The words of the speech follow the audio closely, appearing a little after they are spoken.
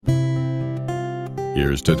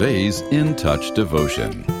Here's today's In Touch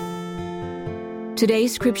devotion.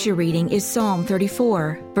 Today's scripture reading is Psalm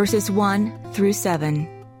 34, verses 1 through 7.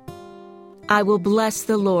 I will bless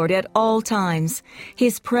the Lord at all times.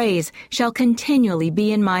 His praise shall continually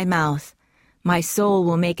be in my mouth. My soul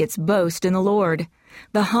will make its boast in the Lord.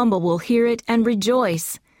 The humble will hear it and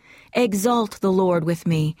rejoice. Exalt the Lord with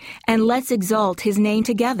me, and let's exalt his name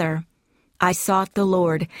together. I sought the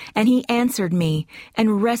Lord, and he answered me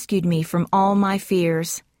and rescued me from all my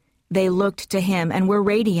fears. They looked to him and were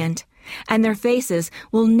radiant, and their faces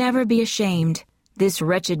will never be ashamed. This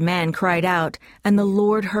wretched man cried out, and the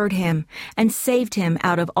Lord heard him and saved him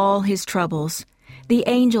out of all his troubles. The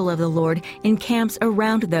angel of the Lord encamps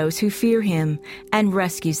around those who fear him and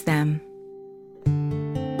rescues them.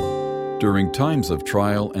 During times of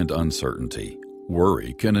trial and uncertainty,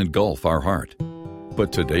 worry can engulf our heart.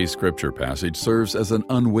 But today's scripture passage serves as an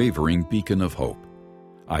unwavering beacon of hope.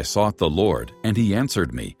 I sought the Lord, and he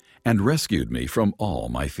answered me and rescued me from all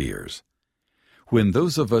my fears. When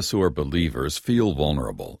those of us who are believers feel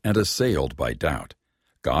vulnerable and assailed by doubt,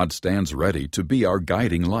 God stands ready to be our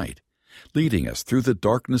guiding light, leading us through the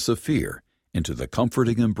darkness of fear into the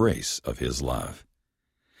comforting embrace of his love.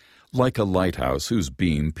 Like a lighthouse whose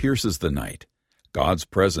beam pierces the night, God's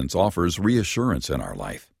presence offers reassurance in our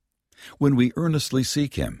life. When we earnestly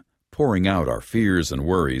seek him, pouring out our fears and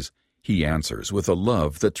worries, he answers with a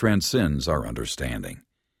love that transcends our understanding.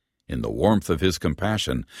 In the warmth of his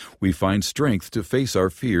compassion, we find strength to face our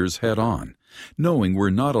fears head-on, knowing we're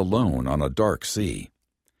not alone on a dark sea.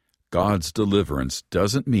 God's deliverance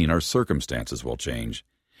doesn't mean our circumstances will change.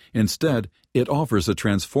 Instead, it offers a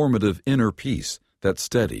transformative inner peace that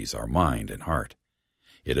steadies our mind and heart.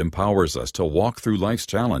 It empowers us to walk through life's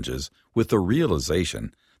challenges with the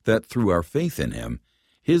realization that through our faith in him,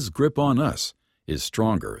 his grip on us is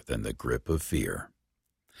stronger than the grip of fear.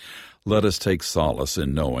 Let us take solace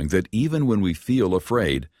in knowing that even when we feel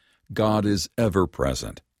afraid, God is ever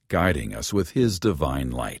present, guiding us with his divine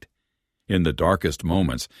light. In the darkest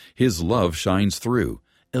moments, his love shines through,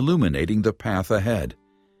 illuminating the path ahead.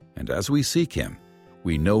 And as we seek him,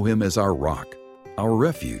 we know him as our rock, our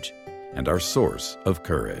refuge, and our source of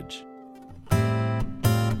courage.